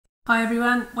Hi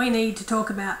everyone, we need to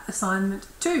talk about assignment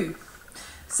 2.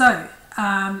 So,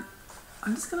 I'm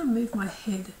just going to move my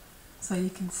head so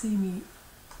you can see me,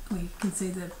 you can see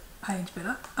the page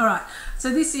better. Alright,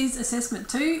 so this is assessment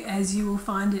 2 as you will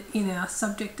find it in our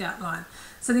subject outline.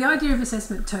 So the idea of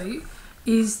assessment 2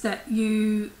 is that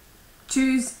you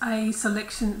choose a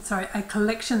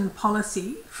collection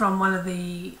policy from one of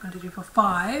the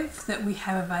 5 that we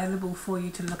have available for you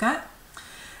to look at.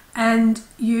 And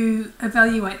you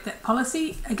evaluate that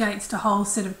policy against a whole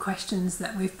set of questions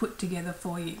that we've put together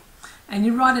for you. And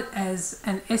you write it as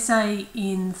an essay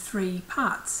in 3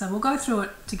 parts. So we'll go through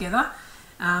it together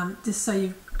just so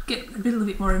you get a little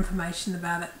bit more information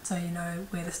about it so you know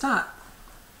where to start.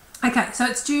 Okay, so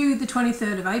it's due the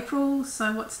 23rd of April.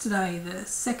 So what's today? The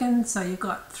 2nd. So you've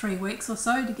got 3 weeks or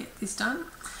so to get this done.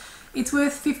 It's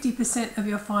worth 50% of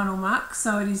your final mark,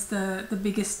 so it is the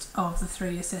biggest of the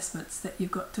 3 assessments that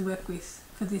you've got to work with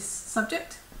for this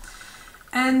subject.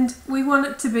 And we want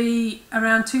it to be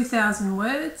around 2,000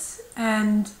 words,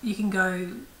 and you can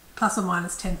go plus or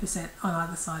minus 10% on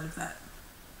either side of that.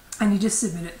 And you just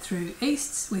submit it through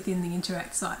Easts within the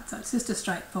Interact site. So it's just a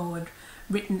straightforward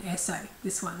written essay,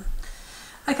 this one.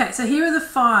 Okay, so here are the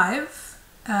 5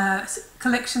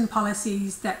 collection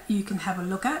policies that you can have a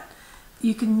look at.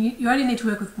 You only need to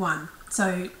work with one,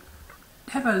 so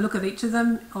have a look at each of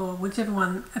them or whichever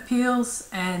one appeals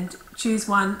and choose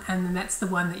one, and then that's the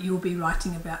one that you'll be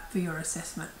writing about for your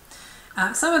assessment.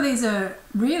 Some of these are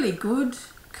really good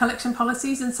collection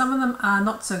policies and some of them are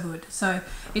not so good, so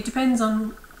it depends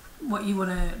on what you want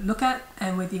to look at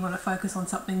and whether you want to focus on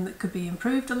something that could be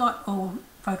improved a lot or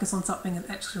focus on something that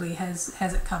actually has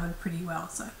it covered pretty well,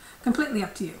 so completely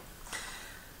up to you.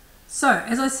 So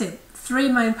as I said, 3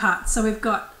 main parts. So we've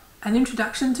got an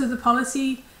introduction to the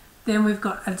policy, then we've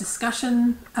got a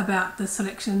discussion about the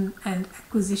selection and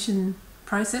acquisition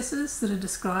processes that are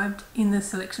described in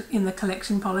the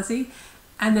collection policy,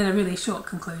 and then a really short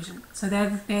conclusion. So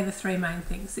they're the 3 main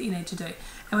things that you need to do.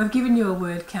 And we've given you a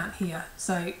word count here.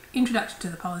 So introduction to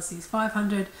the policy is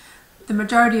 500. The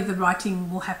majority of the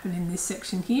writing will happen in this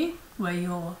section here, where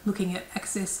you're looking at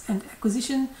access and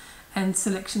acquisition and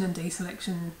selection and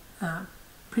deselection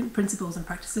principles and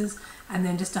practices, and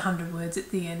then just 100 words at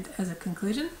the end as a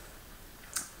conclusion.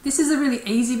 This is a really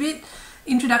easy bit,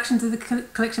 introduction to the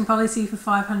collection policy for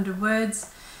 500 words.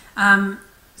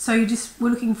 So we're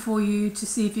looking for you to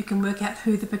see if you can work out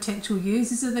who the potential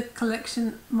users of the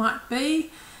collection might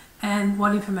be and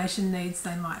what information needs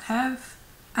they might have.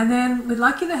 And then we'd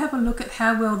like you to have a look at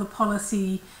how well the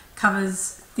policy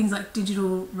covers things like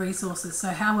digital resources.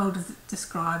 So how well does it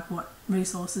describe what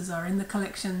resources are in the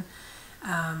collection?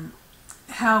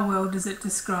 How well does it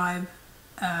describe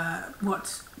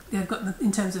what they've got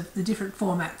in terms of the different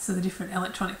formats, so the different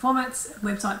electronic formats,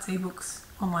 websites, ebooks,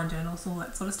 online journals, all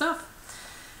that sort of stuff.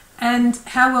 And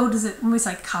how well does it, when we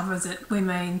say covers it, we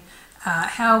mean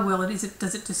how well does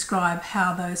it describe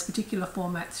how those particular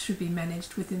formats should be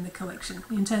managed within the collection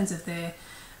in terms of their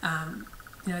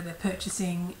their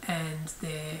purchasing and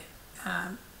their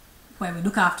way we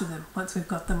look after them once we've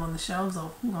got them on the shelves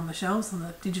or on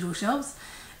the digital shelves.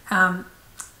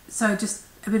 So just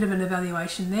a bit of an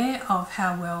evaluation there of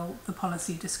how well the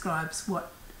policy describes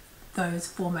what those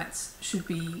formats should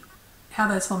be, how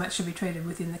those formats should be treated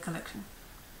within the collection.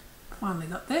 Finally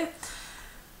got there.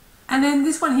 And then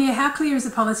this one here, how clear is the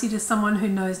policy to someone who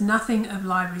knows nothing of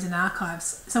libraries and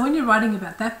archives? So when you're writing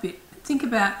about that bit, think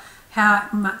about how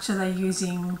much are they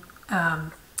using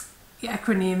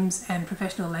acronyms and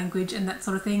professional language and that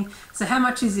sort of thing. So how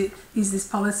much is this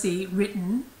policy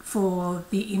written for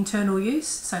the internal use,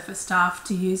 so for staff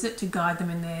to use it to guide them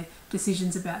in their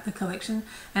decisions about the collection,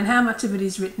 and how much of it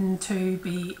is written to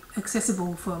be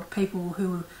accessible for people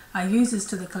who are users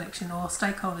to the collection or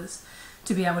stakeholders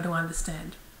to be able to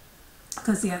understand,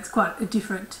 because it's quite a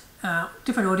different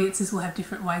audiences will have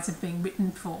different ways of being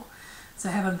written for. So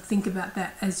have a think about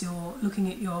that as you're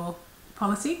looking at your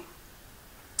policy.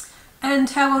 And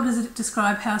how well does it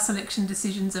describe how selection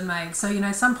decisions are made?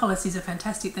 So, some policies are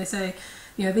fantastic. They say,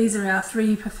 these are our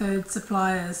 3 preferred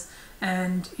suppliers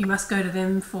and you must go to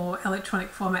them for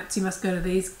electronic formats, you must go to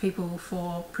these people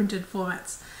for printed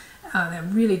formats. They're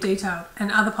really detailed.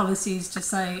 And other policies just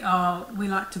say, oh, we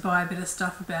like to buy a bit of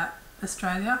stuff about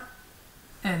Australia,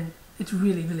 and it's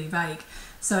really, really vague.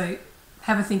 So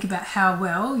have a think about how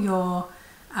well your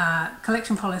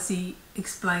collection policy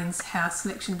explains how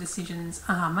selection decisions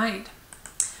are made.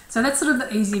 So that's sort of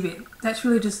the easy bit. That's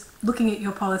really just looking at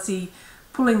your policy,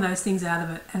 pulling those things out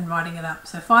of it and writing it up.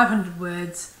 So 500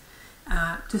 words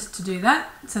just to do that.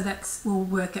 So that will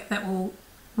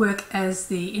work as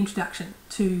the introduction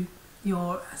to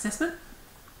your assessment,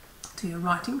 to your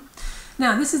writing.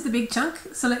 Now, this is the big chunk,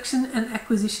 selection and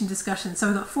acquisition discussion. So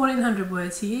we've got 1400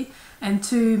 words here and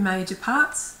 2 major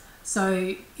parts.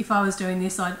 So if I was doing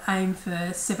this, I'd aim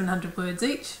for 700 words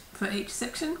each for each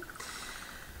section.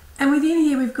 And within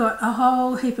here, we've got a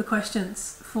whole heap of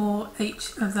questions for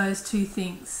each of those 2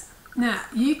 things. Now,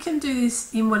 you can do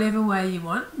this in whatever way you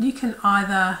want. You can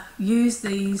either use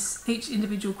each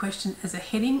individual question as a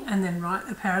heading and then write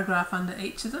a paragraph under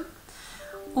each of them,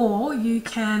 or you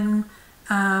can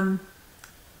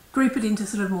group it into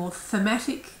sort of more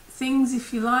thematic things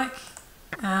if you like.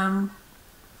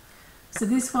 So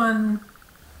this one,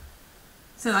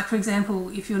 so like for example,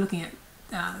 if you're looking at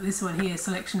this one here,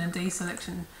 selection and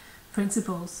deselection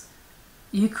principles,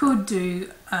 you could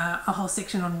do a whole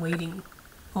section on weeding,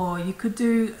 or you could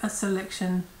do a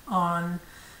selection on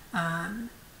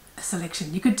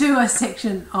you could do a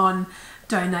section on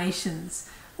donations,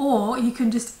 or you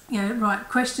can just write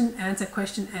question, answer,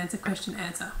 question, answer, question,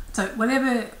 answer. So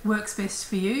whatever works best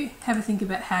for you, have a think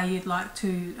about how you'd like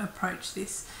to approach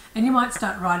this. And you might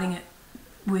start writing it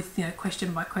with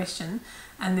question by question,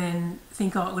 and then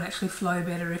think, oh, it would actually flow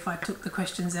better if I took the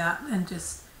questions out and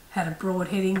just had a broad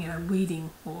heading,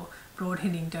 weeding, or broad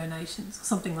heading donations, or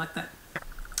something like that.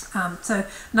 So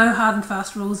no hard and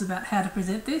fast rules about how to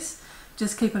present this.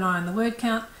 Just keep an eye on the word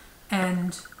count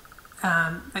and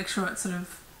make sure it sort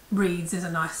of reads as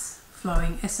a nice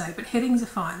flowing essay. But headings are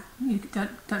fine. You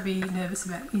don't be nervous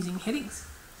about using headings.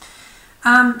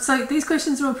 So these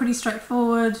questions are all pretty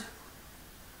straightforward.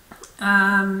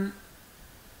 I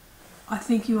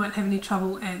think you won't have any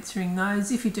trouble answering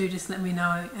those. If you do, just let me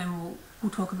know and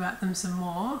we'll talk about them some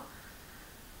more.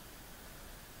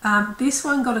 This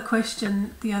one got a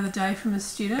question the other day from a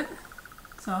student,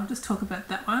 so I'll just talk about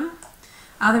that one.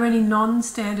 Are there any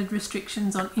non-standard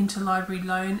restrictions on interlibrary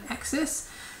loan access?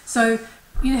 So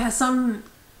you know how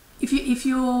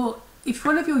if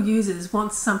one of your users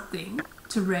wants something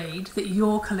to read that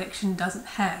your collection doesn't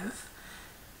have,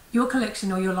 your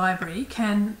collection or your library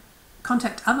can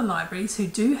contact other libraries who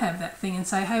do have that thing and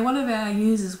say, hey, one of our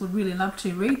users would really love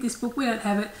to read this book, we don't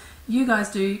have it, you guys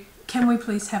do, can we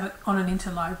please have it on an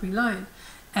interlibrary loan?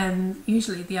 And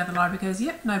usually the other library goes,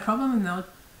 yep, no problem, and they'll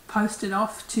post it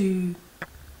off to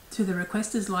the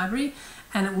requester's library,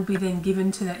 and it will be then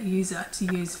given to that user to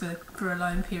use for a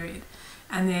loan period.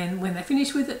 And then when they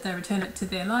finish with it, they return it to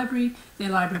their library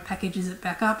packages it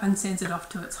back up and sends it off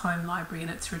to its home library,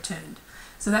 and it's returned.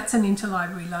 So that's an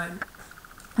interlibrary loan.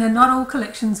 Now, not all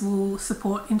collections will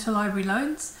support interlibrary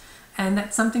loans, and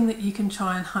that's something that you can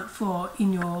try and hunt for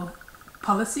in your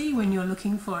policy when you're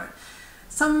looking for it.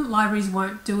 Some libraries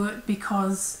won't do it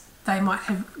because they might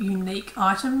have unique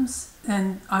items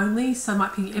and only, so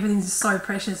everything's so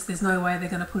precious there's no way they're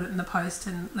going to put it in the post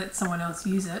and let someone else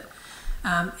use it.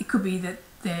 It could be that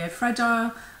they're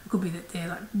fragile, it could be that they're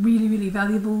like really, really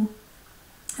valuable,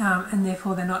 and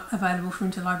therefore they're not available for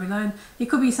interlibrary loan. It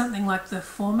could be something like the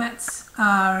formats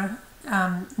are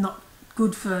not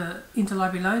good for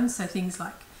interlibrary loans, so things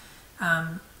like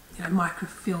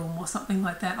microfilm or something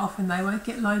like that, often they won't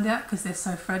get loaned out because they're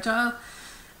so fragile.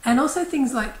 And also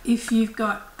things like if you've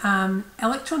got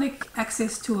electronic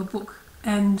access to a book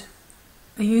and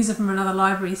a user from another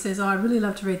library says, oh, I really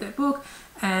love to read that book,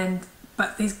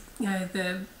 but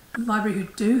the library who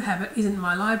do have it isn't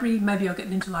my library, maybe I'll get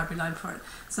an interlibrary loan for it.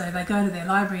 So they go to their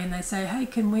library and they say, hey,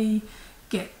 can we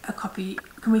get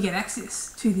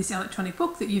access to this electronic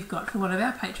book that you've got for one of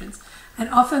our patrons? And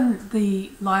often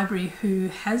the library who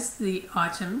has the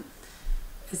item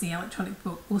as the electronic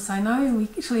book will say, no, we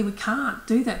can't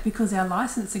do that because our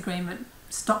license agreement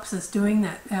stops us doing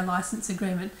that. Our license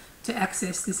agreement to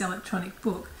access this electronic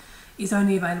book is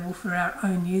only available for our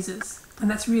own users. And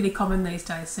that's really common these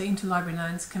days. So interlibrary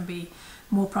loans can be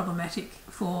more problematic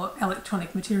for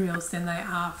electronic materials than they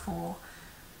are for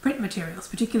print materials,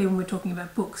 particularly when we're talking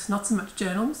about books, not so much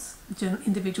journals.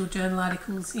 Individual journal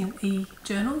articles in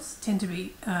e-journals tend to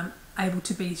be able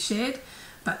to be shared,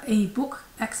 but e-book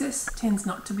access tends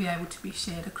not to be able to be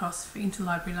shared across for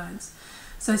interlibrary loans.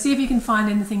 So see if you can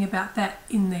find anything about that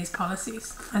in these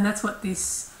policies, and that's what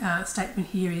this statement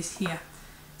here is here.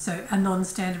 So a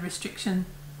non-standard restriction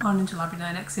on interlibrary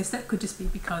loan access, that could just be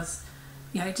because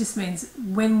it just means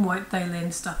when won't they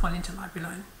lend stuff on interlibrary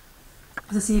loan.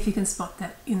 So see if you can spot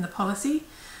that in the policy.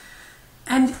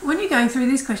 And when you're going through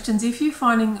these questions, if you're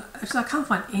finding, I can't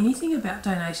find anything about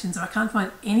donations, or I can't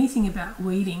find anything about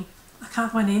weeding, I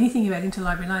can't find anything about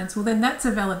interlibrary loans, well then that's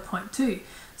a valid point too.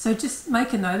 So just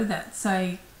make a note of that.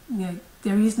 Say,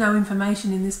 there is no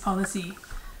information in this policy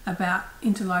about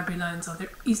interlibrary loans, or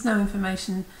there is no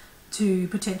information to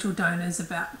potential donors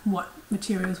about what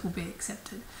materials will be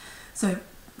accepted. So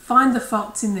find the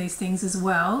faults in these things as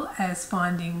well as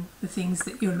finding the things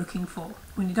that you're looking for.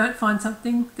 When you don't find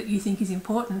something that you think is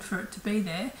important for it to be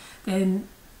there, then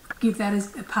give that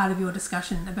as a part of your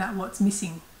discussion about what's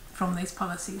missing from these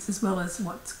policies as well as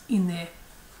what's in there.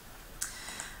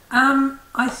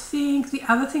 I think the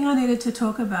other thing I needed to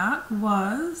talk about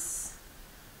was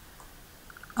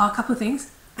a couple of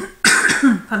things.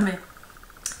 Pardon me.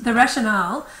 The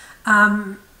rationale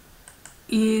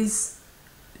is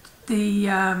the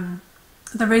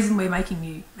reason we're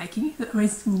the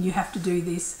reason you have to do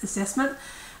this assessment.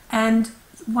 And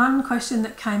one question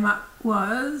that came up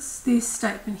was this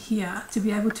statement here: to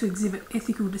be able to exhibit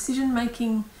ethical decision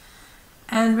making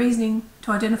and reasoning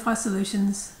to identify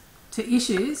solutions to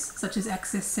issues such as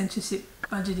access, censorship,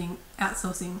 budgeting,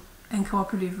 outsourcing and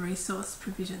cooperative resource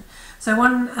provision. So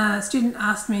one student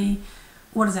asked me,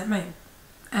 what does that mean?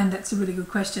 And that's a really good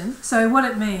question. So what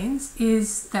it means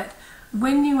is that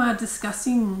when you are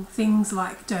discussing things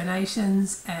like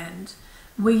donations and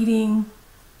weeding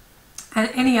and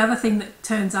any other thing that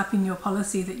turns up in your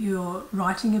policy that you're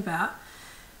writing about,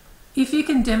 if you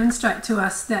can demonstrate to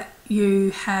us that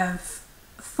you have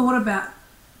thought about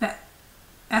that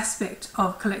aspect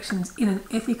of collections in an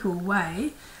ethical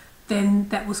way, then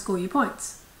that will score you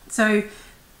points. So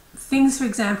things, for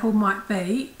example, might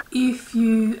be if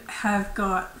you have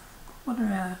got, what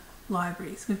are our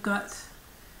libraries? We've got,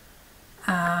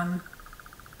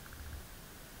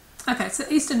 okay, so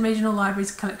Eastern Regional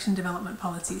Libraries Collection Development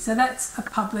Policy. So that's a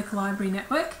public library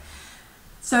network.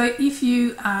 So if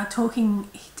you are talking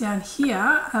down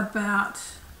here about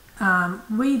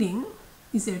weeding,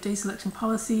 is there a deselection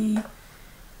policy?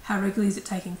 How regularly is it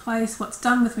taking place? What's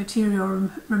done with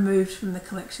material removed from the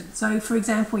collection? So for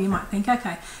example, you might think,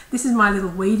 okay, this is my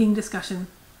little weeding discussion.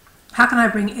 How can I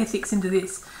bring ethics into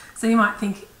this? So you might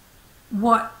think,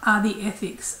 what are the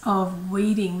ethics of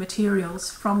weeding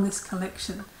materials from this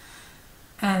collection?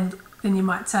 And then you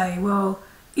might say, well,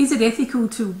 is it ethical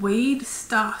to weed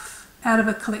stuff out of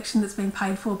a collection that's been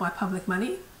paid for by public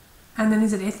money? And then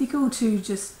is it ethical to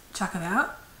just chuck it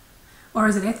out? Or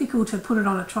is it ethical to put it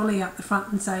on a trolley up the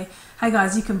front and say, hey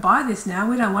guys, you can buy this now,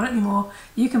 we don't want it anymore,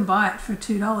 you can buy it for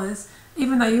 $2,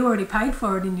 even though you already paid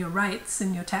for it in your rates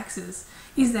and your taxes?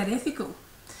 Is that ethical?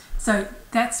 So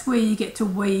that's where you get to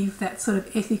weave that sort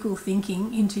of ethical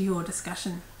thinking into your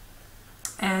discussion.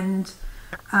 And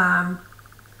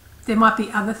there might be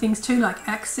other things too, like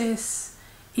access.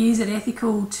 Is it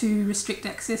ethical to restrict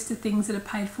access to things that are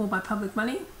paid for by public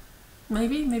money?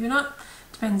 Maybe, maybe not.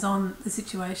 Depends on the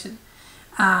situation.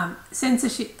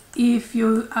 Censorship, if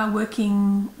you are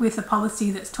working with a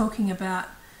policy that's talking about,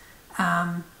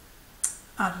 I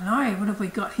don't know, what have we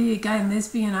got here? Gay and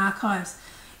lesbian archives.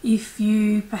 If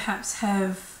you perhaps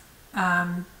have,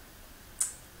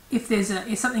 if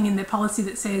there's something in their policy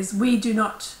that says we do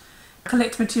not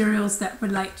collect materials that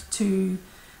relate to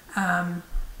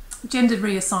gender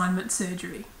reassignment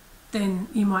surgery, then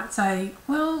you might say,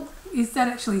 well, is that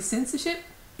actually censorship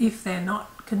if they're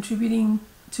not contributing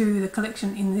to the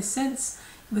collection in this sense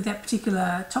with that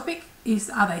particular topic?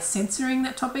 Are they censoring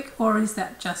that topic, or is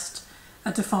that just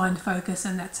a defined focus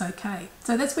and that's okay?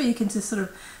 So that's where you can just sort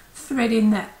of thread in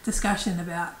that discussion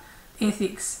about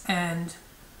ethics and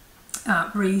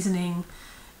reasoning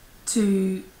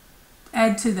to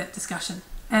add to that discussion.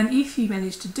 And if you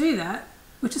manage to do that,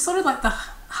 which is sort of like the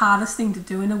hardest thing to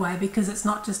do in a way, because it's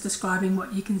not just describing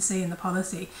what you can see in the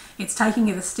policy, it's taking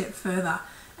it a step further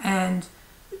and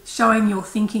showing your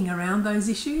thinking around those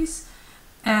issues,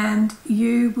 and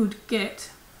you would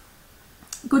get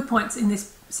good points in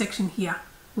this section here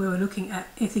where we're looking at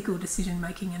ethical decision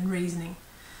making and reasoning.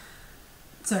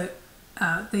 So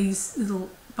these little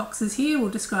boxes here will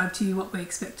describe to you what we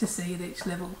expect to see at each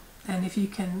level, and if you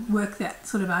can work that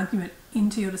sort of argument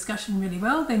into your discussion really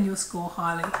well, then you'll score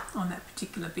highly on that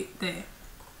particular bit there.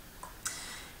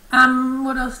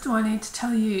 What else do I need to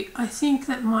tell you? I think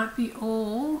that might be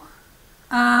all.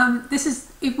 This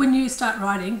is, when you start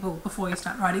writing, well, before you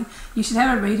start writing, you should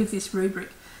have a read of this rubric.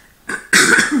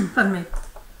 Pardon me.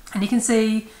 And you can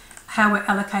see how we're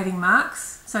allocating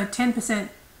marks. So 10%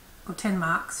 or 10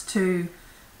 marks to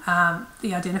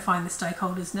the identifying the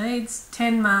stakeholders' needs,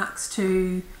 10 marks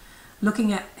to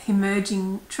looking at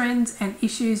emerging trends and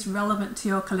issues relevant to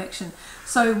your collection.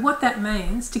 So what that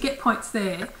means, to get points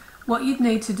there, what you'd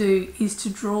need to do is to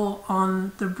draw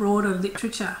on the broader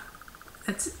literature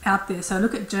that's out there. So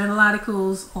look at journal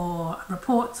articles or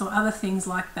reports or other things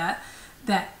like that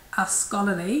that are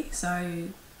scholarly, so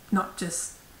not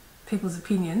just people's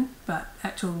opinion, but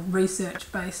actual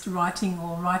research-based writing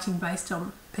or writing based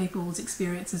on people's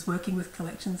experiences working with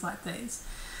collections like these.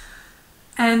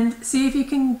 And see if you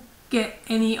can get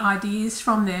any ideas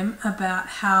from them about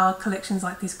how collections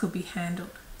like this could be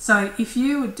handled. So if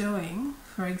you were doing,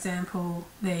 for example,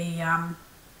 the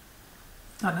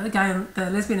the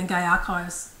Lesbian and Gay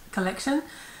Archives collection,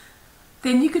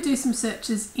 then you could do some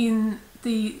searches in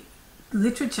the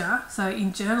literature, so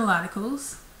in journal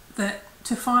articles, that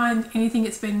to find anything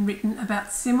that's been written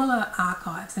about similar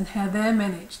archives and how they're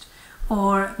managed.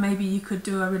 Or maybe you could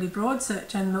do a really broad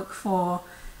search and look for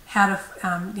how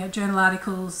to journal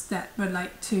articles that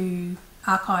relate to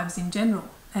archives in general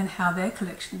and how their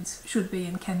collections should be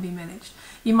and can be managed.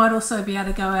 You might also be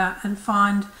able to go out and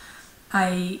find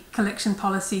a collection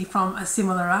policy from a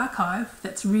similar archive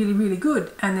that's really, really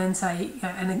good, and then say,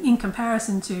 and in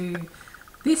comparison to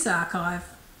this archive,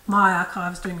 my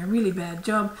archive's doing a really bad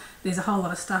job. There's a whole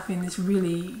lot of stuff in this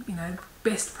really,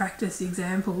 best practice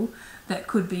example that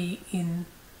could be in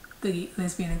the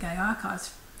Lesbian and Gay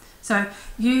Archives. So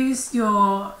use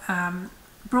your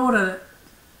broader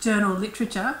journal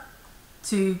literature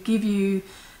to give you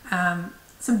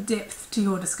some depth to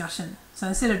your discussion. So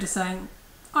instead of just saying,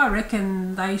 I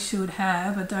reckon they should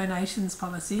have a donations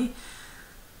policy,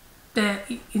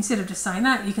 instead of just saying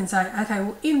that, you can say, okay,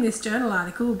 well, in this journal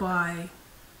article by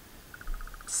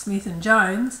Smith and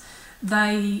Jones,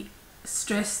 they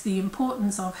stress the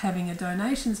importance of having a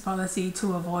donations policy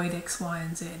to avoid X, Y,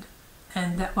 and Z.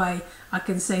 And that way I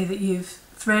can see that you've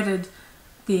threaded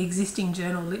the existing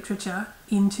journal literature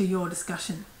into your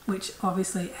discussion, which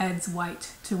obviously adds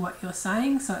weight to what you're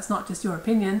saying. So it's not just your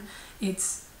opinion,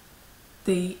 it's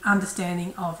the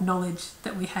understanding of knowledge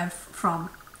that we have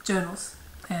from journals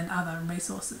and other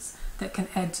resources that can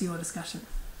add to your discussion.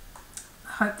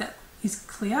 I hope that is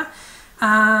clear.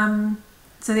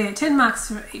 So there are 10 marks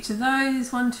for each of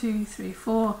those, 1, 2, 3,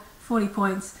 4, 40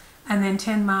 points, and then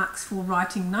 10 marks for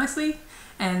writing nicely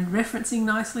and referencing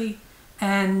nicely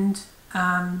and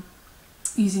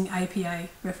using APA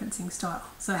referencing style.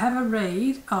 So have a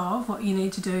read of what you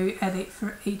need to do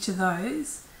for each of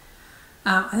those.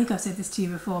 I think I've said this to you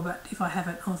before, but if I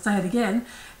haven't, I'll say it again.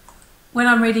 When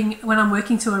I'm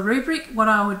working to a rubric, what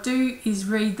I would do is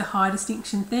read the high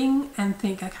distinction thing and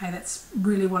think, okay, that's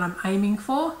really what I'm aiming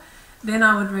for. Then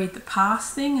I would read the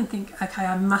pass thing and think, okay,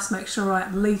 I must make sure I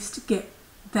at least get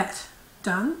that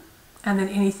done. And then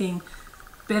anything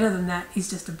better than that is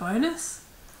just a bonus.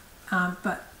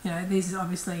 But, this is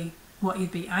obviously what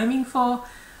you'd be aiming for,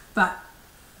 but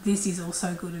this is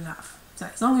also good enough. So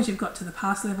as long as you've got to the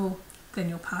pass level, then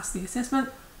you'll pass the assessment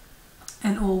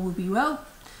and all will be well.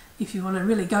 If you want to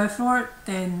really go for it,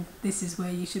 then this is where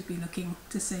you should be looking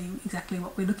to see exactly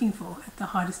what we're looking for at the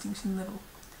high distinction level.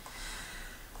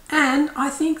 And I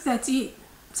think that's it.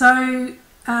 So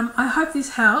I hope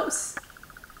this helps.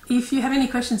 If you have any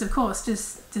questions, of course,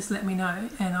 just let me know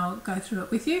and I'll go through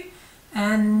it with you.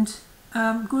 And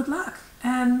good luck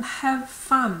and have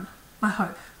fun, I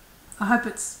hope. I hope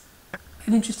it's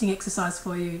an interesting exercise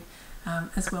for you,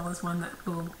 as well as one that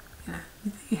will,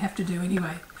 you have to do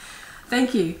anyway.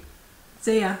 Thank you.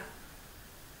 See ya.